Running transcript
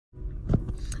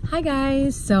Hi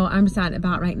guys, so I'm just out and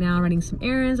about right now running some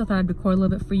errands. I thought I'd record a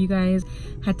little bit for you guys.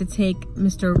 Had to take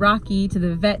Mr. Rocky to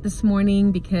the vet this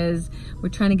morning because we're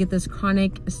trying to get this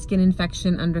chronic skin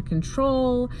infection under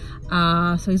control.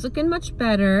 So he's looking much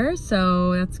better,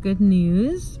 so that's good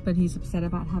news, but he's upset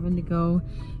about having to go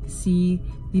see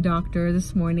the doctor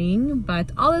this morning, but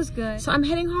all is good. So I'm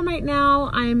heading home right now.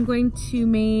 I'm going to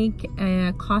make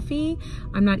a coffee.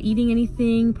 I'm not eating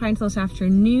anything probably until this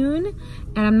afternoon,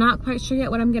 and I'm not quite sure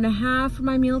yet what I'm gonna have for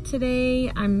my meal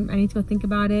today. I need to go think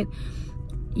about it.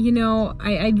 You know,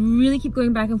 I really keep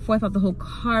going back and forth about the whole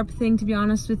carb thing, to be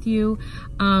honest with you.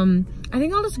 I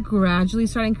think I'll just gradually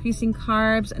start increasing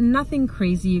carbs. Nothing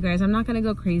crazy, you guys. I'm not gonna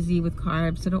go crazy with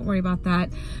carbs, so don't worry about that.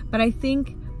 But I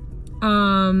think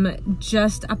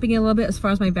just upping it a little bit as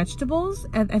far as my vegetables,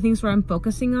 I think is where I'm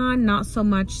focusing on, not so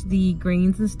much the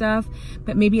grains and stuff,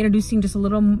 but maybe introducing just a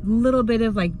little bit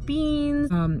of like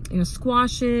beans, you know,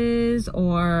 squashes,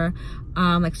 or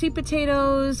like sweet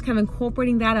potatoes, kind of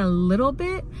incorporating that a little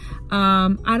bit.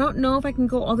 I don't know if I can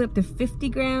go all the way up to 50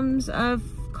 grams of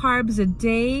carbs a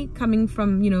day, coming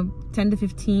from, you know, 10 to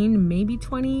 15, maybe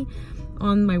 20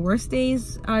 on my worst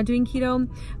days doing keto,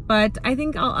 but I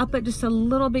think I'll up it just a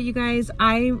little bit, you guys.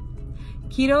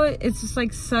 Keto, it's just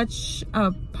like such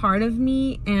a part of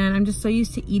me, and I'm just so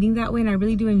used to eating that way, and I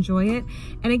really do enjoy it.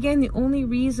 And again, the only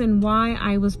reason why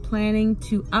I was planning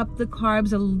to up the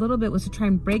carbs a little bit was to try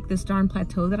and break this darn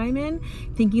plateau that I'm in,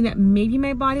 thinking that maybe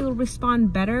my body will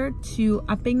respond better to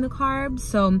upping the carbs.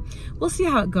 So we'll see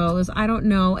how it goes. I don't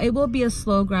know. It will be a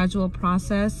slow, gradual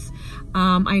process.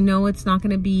 I know it's not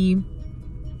going to be,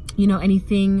 you know,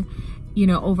 anything, you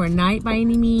know, overnight by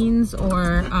any means,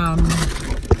 or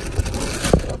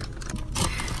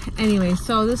anyway,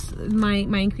 so this my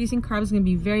increasing carbs is going to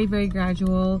be very, very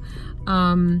gradual.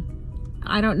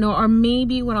 I don't know, or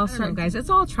maybe what I'll start, guys, it's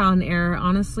all trial and error.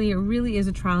 Honestly, it really is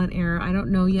a trial and error. I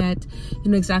don't know yet, you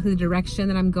know, exactly the direction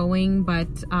that I'm going, but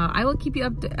I will keep you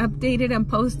updated and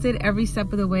posted every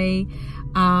step of the way.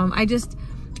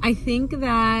 I think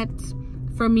that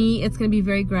for me, it's going to be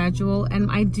very gradual,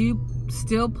 and I do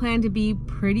still plan to be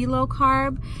pretty low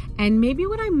carb. And maybe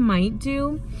what I might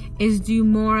do is do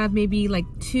more of maybe like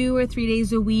 2 or 3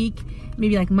 days a week,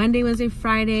 maybe like Monday, Wednesday,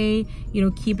 Friday, you know,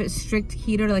 keep it strict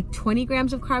keto to like 20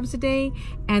 grams of carbs a day,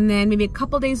 and then maybe a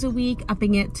couple days a week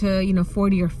upping it to, you know,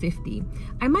 40 or 50.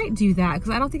 I might do that because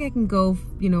I don't think I can go,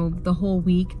 you know, the whole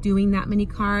week doing that many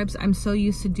carbs. I'm so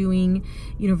used to doing,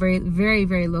 you know, very, very,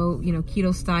 very low, you know,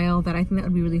 keto style, that I think that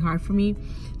would be really hard for me.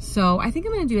 So I think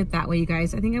I'm gonna do it that way, you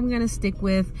guys. I think I'm gonna stick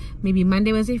with maybe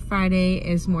Monday, Wednesday, Friday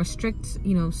is more strict,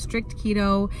 you know, strict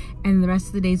keto, and the rest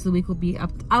of the days of the week will be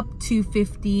up to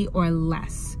 50 or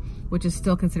less, which is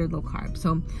still considered low carb.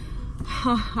 So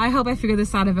I hope I figure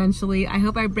this out eventually. I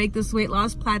hope I break this weight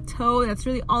loss plateau. That's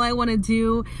really all I want to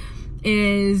do,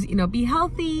 is, you know, be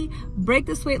healthy, break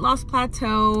this weight loss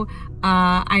plateau.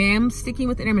 I am sticking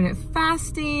with intermittent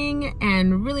fasting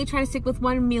and really trying to stick with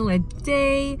 1 meal a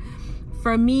day.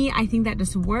 For me, I think that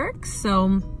just works.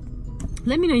 So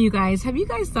let me know, you guys, have you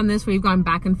guys done this where you've gone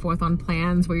back and forth on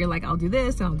plans where you're like, I'll do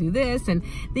this and I'll do this, and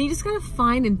then you just gotta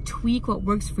find and tweak what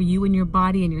works for you and your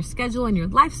body and your schedule and your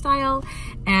lifestyle?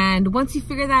 And once you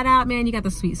figure that out, man, you got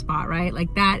the sweet spot, right?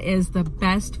 Like, that is the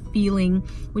best feeling,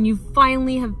 when you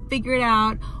finally have figured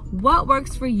out what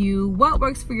works for you, what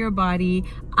works for your body.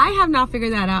 I have not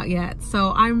figured that out yet,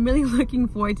 so I'm really looking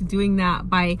forward to doing that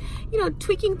by, you know,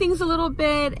 tweaking things a little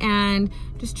bit and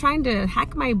just trying to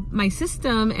hack my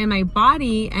system and my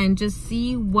body and just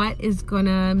see what is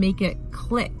gonna make it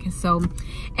click. So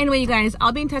anyway, you guys,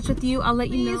 I'll be in touch with you. I'll let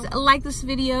you know. Please like this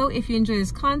video if you enjoy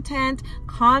this content,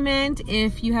 comment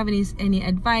if you have any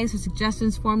advice or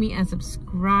suggestions for me, and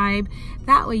subscribe.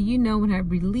 That way you know when I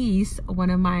release one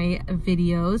of my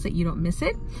videos that you don't miss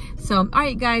it. So all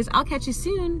right, guys, I'll catch you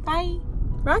soon. Bye.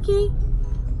 Rocky.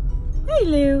 Hey,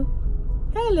 Lou.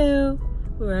 Hello.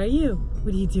 Where are you?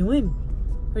 What are you doing?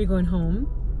 Are you going home?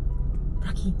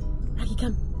 Rocky. Rocky,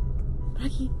 come.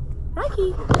 Rocky.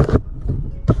 Rocky.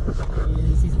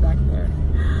 He's back there.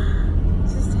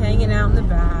 He's just hanging out in the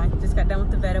back. Just got done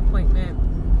with the vet appointment.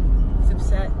 He's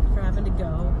upset for having to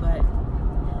go, but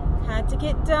had to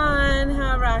get done,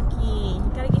 huh, Rocky?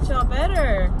 We gotta get you all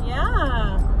better.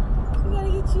 Yeah. We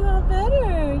gotta get you all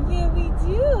better. Yeah, we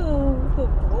do.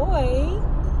 Good boy.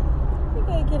 We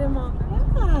gotta get him all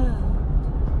better. Yeah.